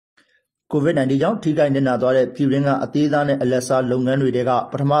COVID-19 ကြောင့်ထိခိုက်နစ်နာသွားတဲ့ပြည်တွင်းကအသေးစားနဲ့အလက်စားလုပ်ငန်းတွေက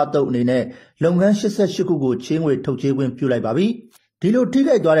ပထမအသုတ်အနေနဲ့လုပ်ငန်း88ခုကိုချေးငွေထုတ်ချေးခွင့်ပြုလိုက်ပါပြီ။ဒီလိုထိ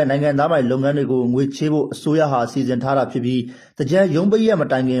ခိုက်သွားတဲ့နိုင်ငံသားပိုင်လုပ်ငန်းတွေကိုငွေချေးဖို့အစိုးရဟာစီစဉ်ထားတာဖြစ်ပြီးတကြံရုံးပိတ်ရက်မ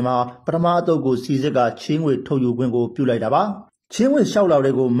တိုင်ခင်မှာပထမအသုတ်ကိုစီစစ်ကချေးငွေထုတ်ယူခွင့်ကိုပြုလိုက်တာပါ။ချေးငွေလျှောက်လာ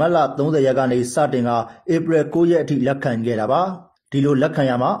တွေကိုမတ်လ30ရက်ကနေစတင်ကဧပြီ9ရက်အထိလက်ခံခဲ့တာပါ။ဒီလိုလက်ခံ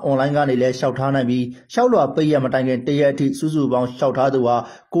ရမှာအွန်လိုင်းကနေလည်းလျှောက်ထားနိုင်ပြီးလျှောက်လွှာပိတ်ရက်မတိုင်ခင်1ရက်အထိစုစုပေါင်းလျှောက်ထားသူဟာ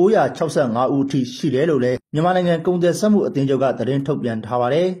965ဦးအထိရှိတယ်လို့လည်းမြန်မာနိုင်ငံကုန်သည်စက်မှုအသင်းချုပ်ကသတင်းထုတ်ပြန်ထားပါ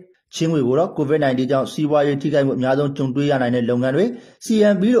တယ်။ချင်းငွေကိုတော့ COVID-19 ကြောင့်စီးပွားရေးထိခိုက်မှုအများဆုံးကြုံတွေ့ရနိုင်တဲ့လုပ်ငန်းတွေ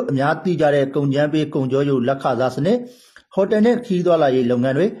CMB တို့အများသိကြတဲ့ကုန်ကျန်းပေးကုန်ကြောရုပ်လက်ခစားစနစ်ဟိုတယ်နဲ့ခီးသွွာလာရေးလုပ်င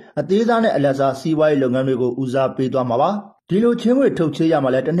န်းတွေအသေးစားနဲ့အလတ်စားစီးပွားရေးလုပ်ငန်းတွေကိုဦးစားပေးသွားမှာပါ။ဒီလိုချင်းငွေထုတ်ချေးရ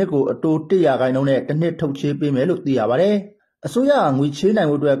မှာလဲတစ်နှစ်ကိုအတိုး100%နဲ့တစ်နှစ်ထုတ်ချေးပေးမယ်လို့သိရပါတယ်။အစိုးရကငွေချေးနိုင်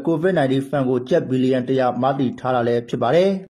ဖို့အတွက် COVID-19 ဖန်ကိုကျပ်ဘီလီယံ100မတည်ထားတာလည်းဖြစ်ပါတယ်။